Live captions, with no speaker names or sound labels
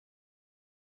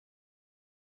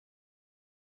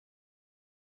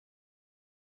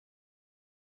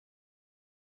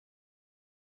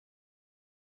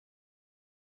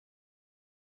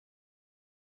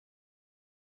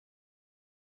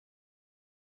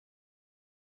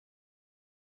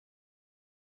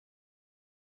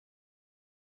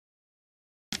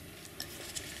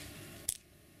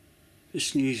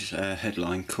This news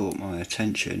headline caught my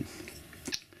attention,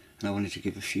 and I wanted to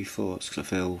give a few thoughts because I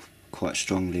feel quite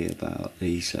strongly about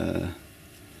these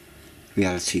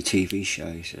reality TV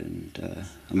shows. And I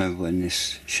remember when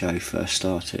this show first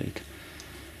started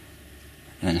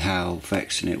and how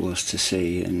vexing it was to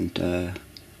see, and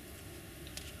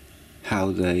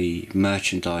how they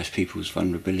merchandise people's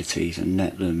vulnerabilities and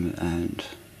net them and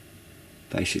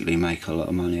basically make a lot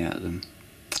of money out of them.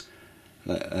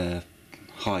 Like,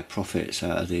 high profits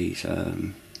out of these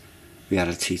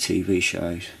reality TV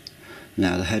shows.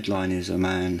 Now the headline is a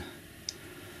man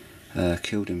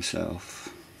killed himself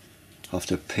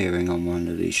after appearing on one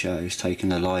of these shows,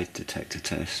 taking a lie detector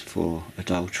test for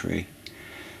adultery,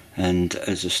 and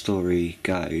as the story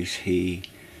goes, he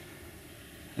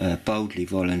boldly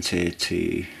volunteered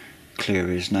to clear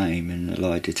his name in the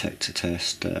lie detector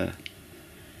test,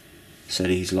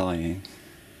 said he's lying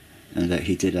and that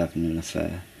he did have an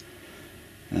affair,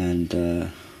 and the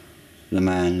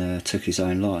man took his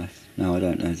own life. Now I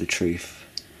don't know the truth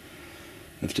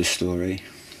of the story,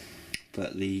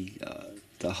 but the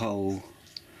whole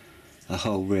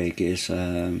rig is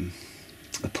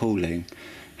appalling.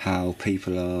 How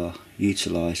people are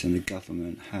utilising, the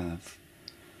government have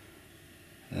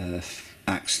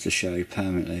axed the show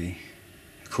permanently,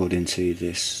 according to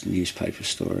this newspaper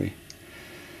story,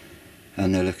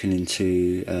 and they're looking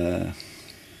into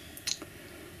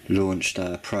launched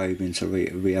a probe into a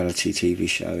reality TV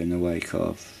show in the wake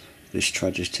of this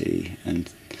tragedy and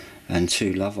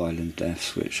 2 Love Island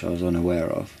deaths, which I was unaware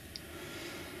of.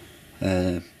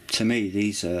 To me,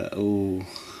 these are all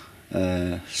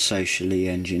socially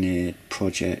engineered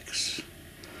projects,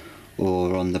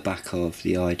 or on the back of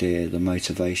the idea, the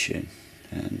motivation,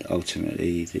 and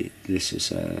ultimately this is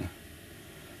the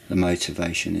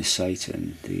motivation is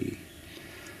Satan, the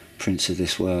prince of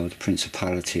this world,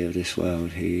 principality of this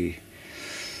world, who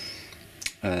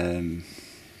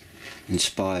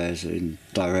inspires and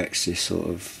directs this sort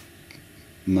of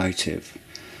motive.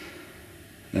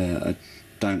 I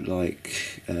don't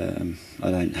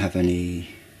have any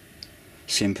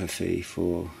sympathy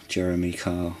for Jeremy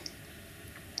Carl,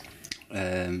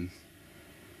 and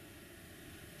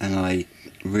I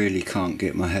really can't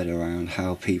get my head around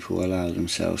how people allow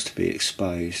themselves to be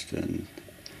exposed, and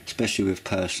especially with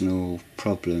personal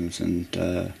problems, and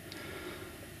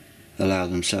allow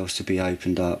themselves to be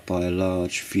opened up by a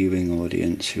large viewing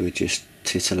audience who are just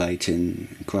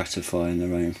titillating, gratifying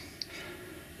their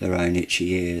own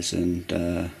itchy ears, and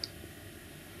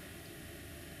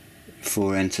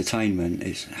for entertainment.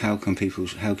 It's how can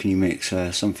you mix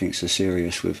something so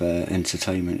serious with an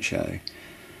entertainment show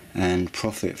and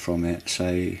profit from it?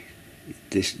 So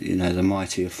this, the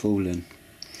mighty have fallen.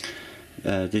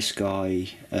 This guy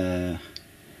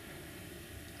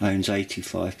owns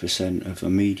 85% of a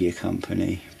media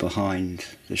company behind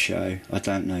the show. I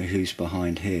don't know who's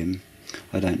behind him.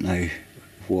 I don't know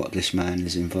what this man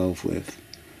is involved with.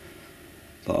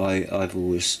 But I've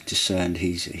always discerned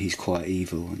he's quite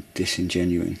evil and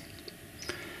disingenuous.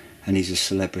 And he's a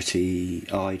celebrity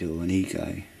idol and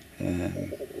ego.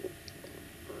 And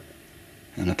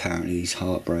apparently he's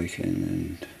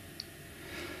heartbroken.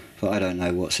 But I don't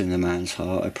know what's in the man's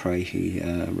heart. I pray he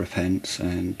repents,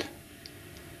 and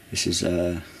this is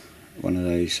one of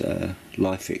those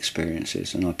life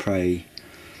experiences, and I pray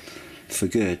for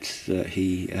good that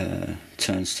he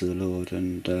turns to the Lord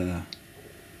and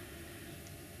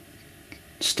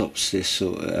stops this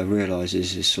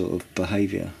realises this sort of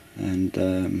behaviour,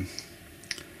 and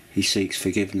he seeks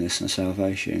forgiveness and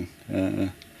salvation.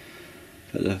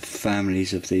 But the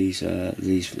families of these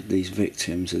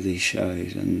victims of these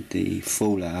shows and the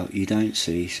fallout you don't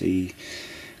see. So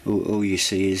all you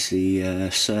see is the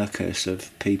circus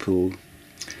of people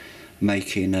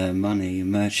making money and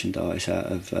merchandise out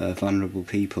of vulnerable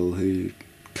people who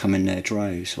come in their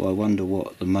droves. So I wonder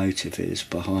what the motive is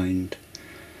behind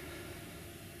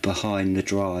the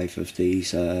drive of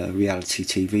these reality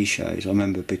TV shows. I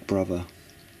remember Big Brother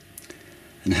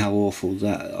and how awful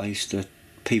that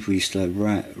people used to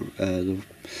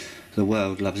the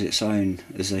world loves its own,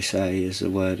 as they say, as the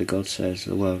word of God says,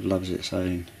 the world loves its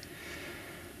own.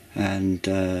 And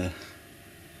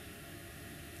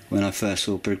when I first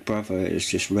saw Big Brother, it was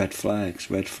just red flags.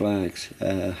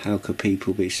 How could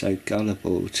people be so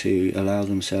gullible to allow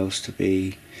themselves to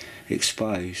be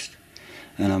exposed?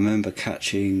 And I remember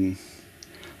catching,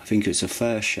 I think it was the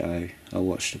first show, I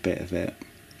watched a bit of it,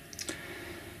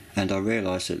 and I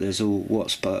realised that there's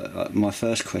my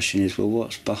first question is, well,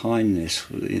 what's behind this?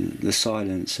 The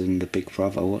silence and the Big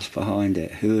Brother, what's behind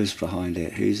it? Who is behind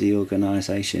it? Who's the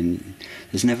organisation?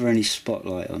 There's never any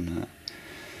spotlight on that.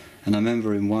 And I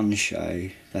remember in one show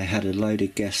they had a load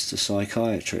of guest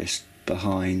psychiatrists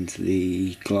behind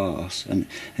the glass, and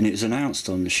it was announced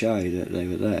on the show that they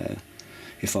were there,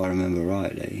 if I remember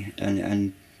rightly,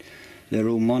 and they're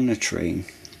all monitoring.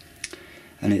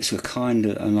 And it's a kind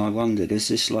of, and I wondered, is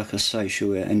this like a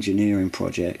social engineering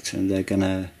project, and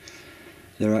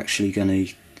they're actually going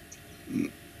to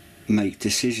make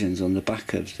decisions on the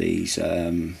back of these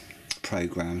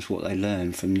programs, what they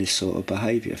learn from this sort of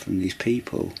behaviour from these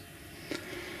people.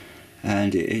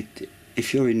 And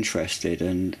if you're interested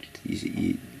and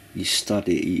you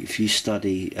study, if you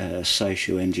study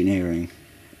social engineering,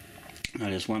 now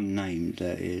there's one name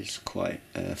that is quite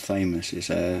famous,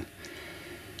 is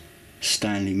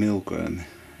Stanley Milgram.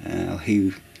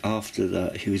 After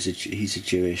that, he's a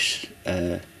Jewish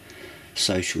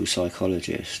social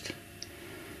psychologist,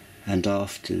 and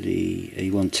after he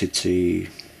wanted to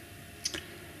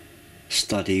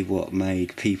study what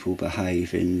made people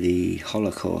behave in the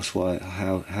Holocaust,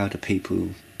 how do people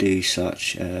do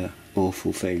such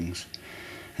awful things,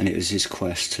 and it was his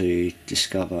quest to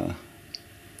discover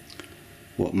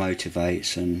what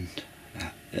motivates and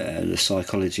the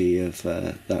psychology of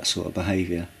that sort of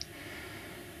behaviour.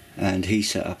 And he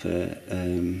set up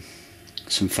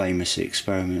some famous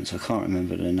experiments. I can't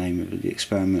remember the name of the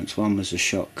experiments. One was a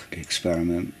shock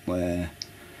experiment where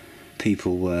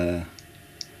people were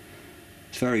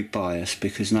very biased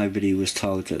because nobody was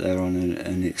told that they're on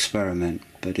an experiment,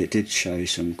 but it did show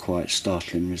some quite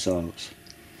startling results.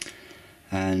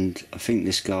 And I think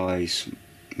this guy's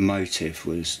motive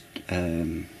was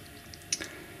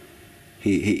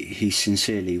he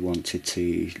sincerely wanted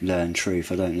to learn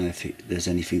truth. I don't know if there's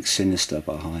anything sinister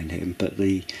behind him, but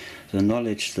the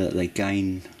knowledge that they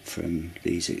gain from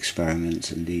these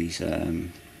experiments and these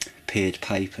peered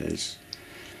papers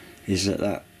is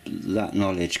that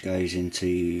knowledge goes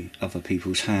into other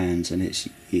people's hands, and it's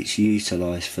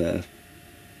utilised for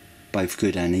both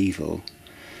good and evil.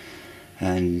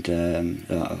 And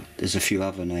there's a few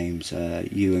other names,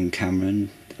 Ewan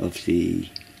Cameron of the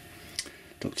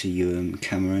Dr. Ewan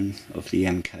Cameron of the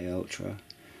MK Ultra,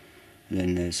 and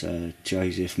then there's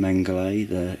Joseph Mengele,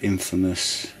 the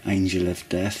infamous Angel of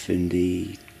Death,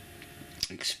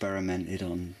 experimented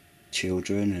on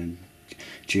children and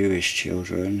Jewish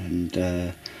children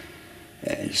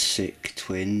and sick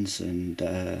twins and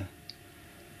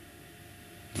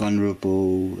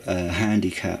vulnerable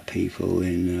handicapped people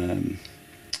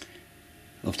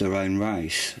of their own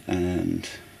race. And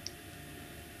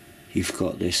you've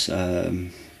got this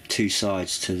two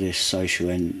sides to this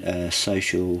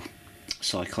social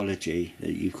psychology,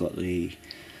 that you've got the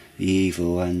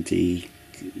evil and the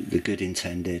good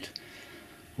intended,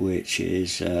 which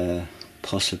is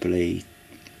possibly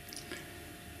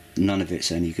none of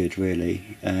it's any good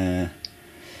really.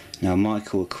 Now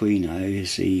Michael Aquino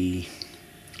is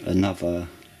another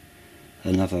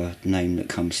name that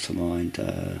comes to mind,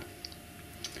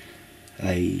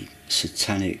 a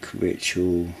satanic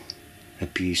ritual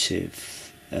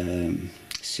abusive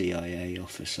CIA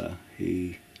officer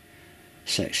who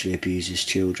sexually abuses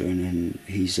children, and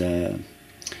he's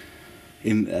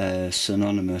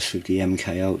synonymous with the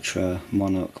MK Ultra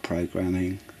Monarch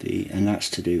programming, and that's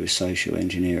to do with social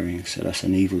engineering. So that's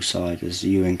an evil side, as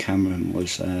Ewan Cameron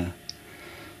was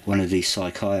one of these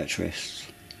psychiatrists.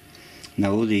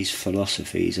 Now all these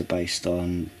philosophies are based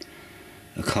on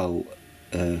occult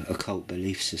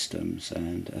belief systems,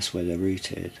 and that's where they're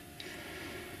rooted.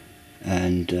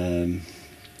 And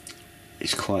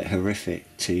it's quite horrific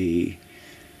to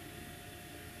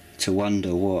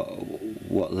wonder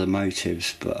what the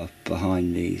motives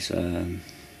behind these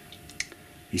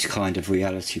kind of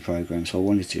reality programs. So I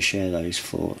wanted to share those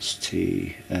thoughts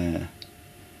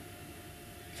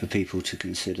for people to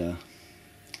consider,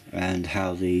 and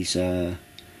how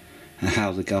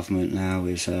how the government now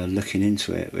is looking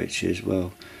into it, which is,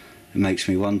 well, it makes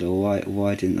me wonder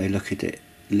why didn't they look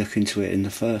into it in the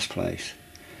first place?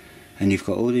 And you've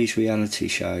got all these reality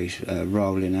shows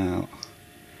rolling out,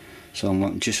 so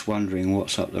I'm just wondering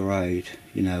what's up the road.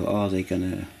 You know, are they going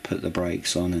to put the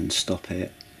brakes on and stop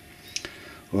it,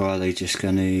 or are they just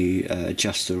going to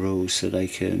adjust the rules so they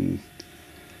can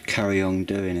carry on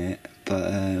doing it,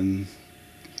 but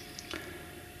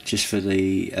just for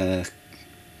the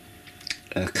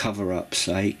cover-up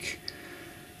sake,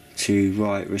 to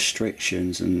write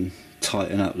restrictions and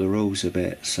tighten up the rules a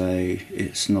bit so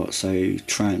it's not so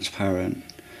transparent.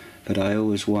 But I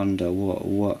always wonder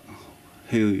who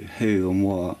and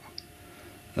what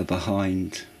are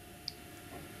behind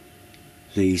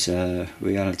these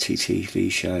reality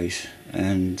TV shows,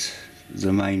 and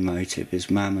the main motive is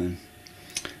mammon.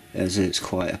 as it's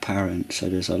quite apparent. So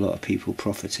there's a lot of people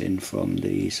profiting from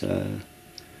these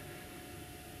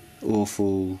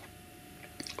awful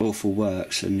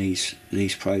works and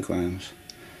these programs,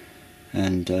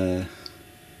 and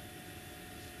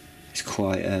it's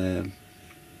quite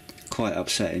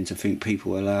upsetting to think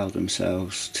people allow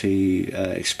themselves to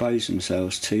expose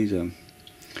themselves to them.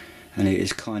 And it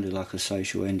is kind of like a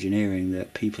social engineering,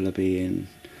 that people are being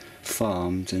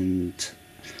farmed, and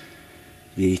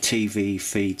the TV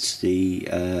feeds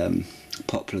the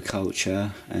popular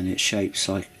culture, and it shapes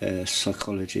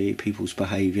psychology, people's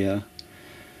behaviour.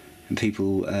 And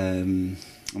people, I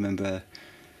remember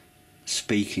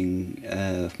speaking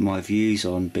my views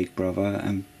on Big Brother,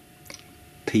 and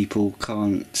people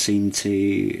can't seem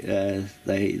to,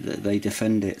 they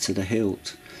defend it to the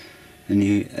hilt. And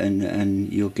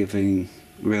you're giving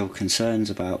real concerns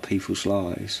about people's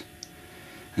lives,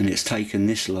 and it's taken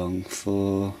this long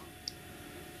for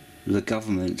the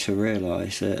government to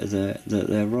realise that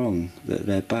they're wrong, that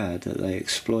they're bad, that they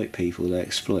exploit people, they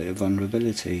exploit their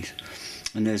vulnerabilities.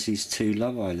 And there's these 2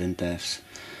 Love Island deaths,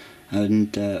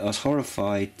 and I was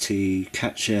horrified to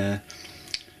catch a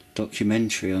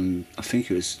documentary on, I think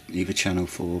it was either Channel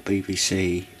 4 or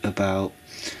BBC, about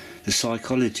the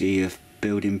psychology of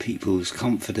building people's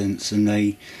confidence. And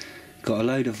they got a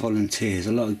load of volunteers,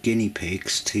 a lot of guinea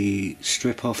pigs, to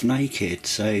strip off naked,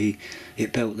 so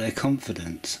it built their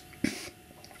confidence.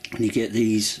 And you get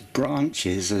these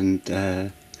branches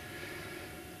and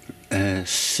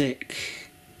sick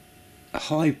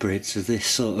hybrids of this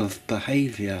sort of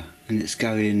behaviour, and it's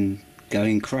going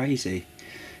crazy,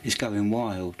 it's going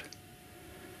wild.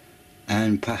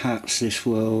 And perhaps this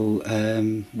will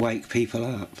wake people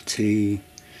up to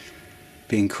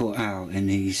being caught out in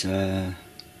these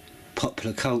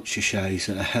popular culture shows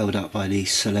that are held up by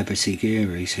these celebrity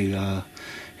gurus who are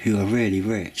really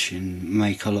rich and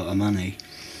make a lot of money.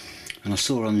 And I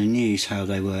saw on the news how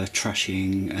they were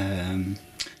trashing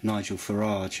Nigel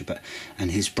Farage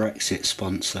and his Brexit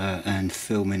sponsor, and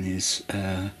filming his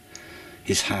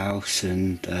house,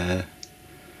 and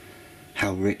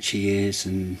how rich he is,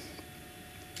 and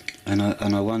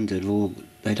I wondered, well,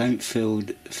 they don't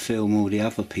film all the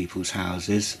other people's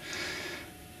houses.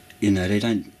 You know, they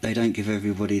don't give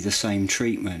everybody the same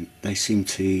treatment. They seem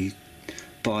to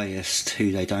bias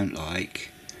who they don't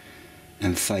like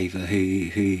and favour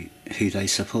who they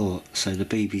support. So the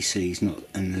BBC's not,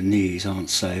 and the news aren't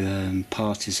so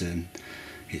partisan.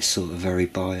 It's sort of very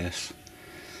biased.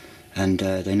 And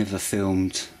they never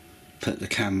put the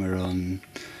camera on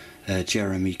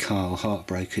Jeremy Kyle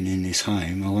heartbroken in his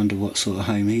home. I wonder what sort of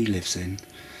home he lives in.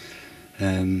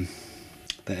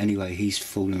 But anyway, he's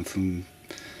fallen from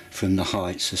the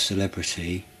heights of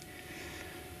celebrity,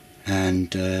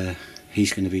 and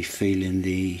he's going to be feeling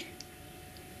the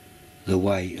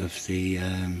weight of the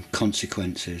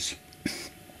consequences.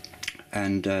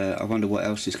 And I wonder what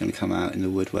else is going to come out in the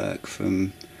woodwork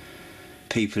from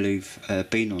people who've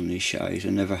been on these shows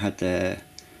and never had their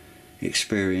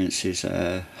experiences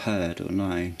heard or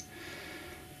known.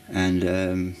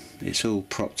 And it's all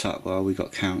propped up, well, we've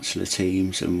got counsellor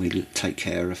teams and we take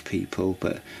care of people,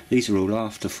 but these are all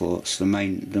afterthoughts. The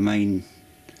main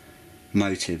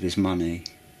motive is money,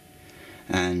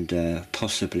 and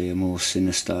possibly a more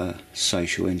sinister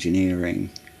social engineering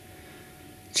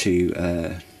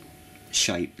to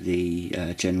shape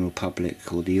the general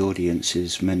public or the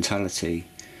audience's mentality,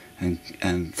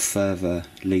 and further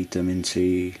lead them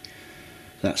into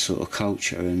that sort of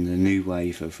culture and the new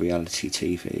wave of reality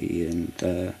TV, and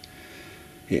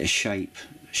it has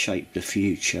shaped the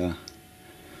future,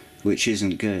 which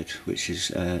isn't good, which is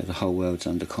the whole world's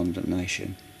under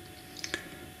condemnation.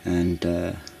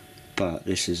 And but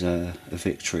this is a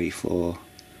victory for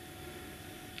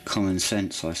common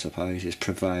sense, I suppose. It's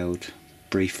prevailed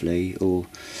briefly, or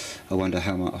I wonder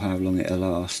how long it'll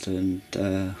last, and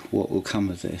what will come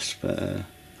of this. But I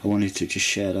wanted to just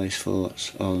share those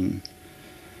thoughts on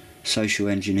social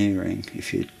engineering.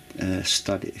 If you'd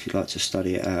like to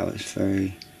study it out, it's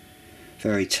very,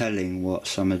 very telling what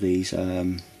some of these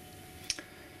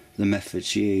the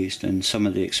methods used, and some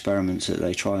of the experiments that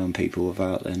they try on people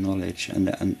without their knowledge, and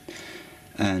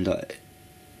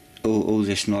all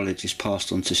this knowledge is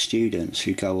passed on to students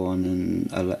who go on and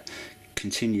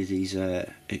continue these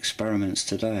experiments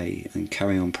today and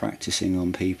carry on practicing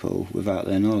on people without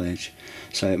their knowledge.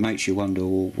 So it makes you wonder,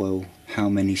 well, how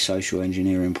many social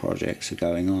engineering projects are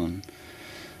going on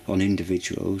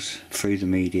individuals through the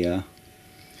media,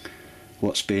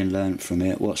 what's being learnt from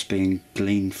it, what's being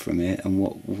gleaned from it, and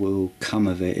what will come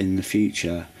of it in the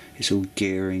future. It's all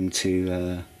gearing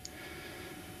to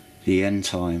the end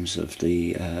times of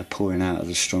the pouring out of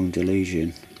the strong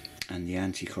delusion. and the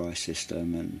Antichrist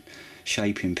system, and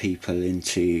shaping people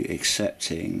into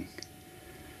accepting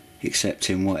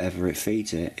whatever it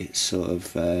feeds it. It's sort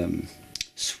of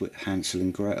Hansel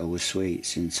and Gretel with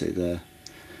sweets into the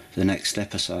next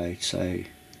episode. So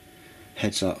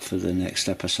heads up for the next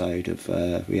episode of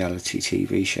reality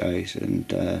TV shows,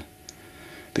 and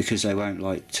because they won't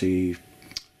like to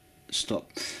stop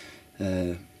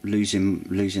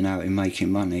losing out in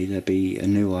making money, there'll be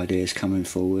new ideas coming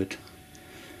forward,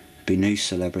 be new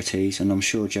celebrities, and I'm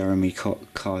sure Jeremy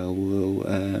Kyle will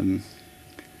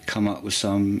come up with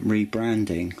some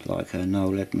rebranding like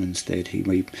Noel Edmonds did. He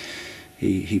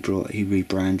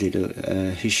rebranded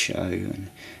his show, and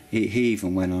he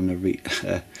even went on a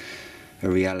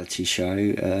reality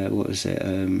show. What was it?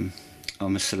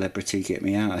 I'm a Celebrity, Get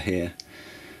Me Out of Here.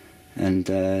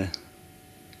 And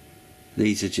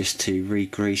these are just to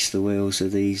re-grease the wheels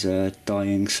of these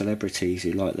dying celebrities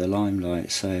who like the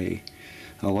limelight. So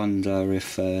I wonder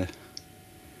if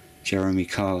Jeremy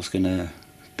Kyle's going to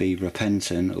be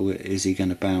repentant, or is he going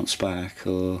to bounce back,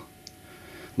 or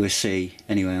we'll see.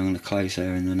 Anyway, I'm going to close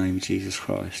there in the name of Jesus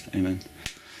Christ. Amen.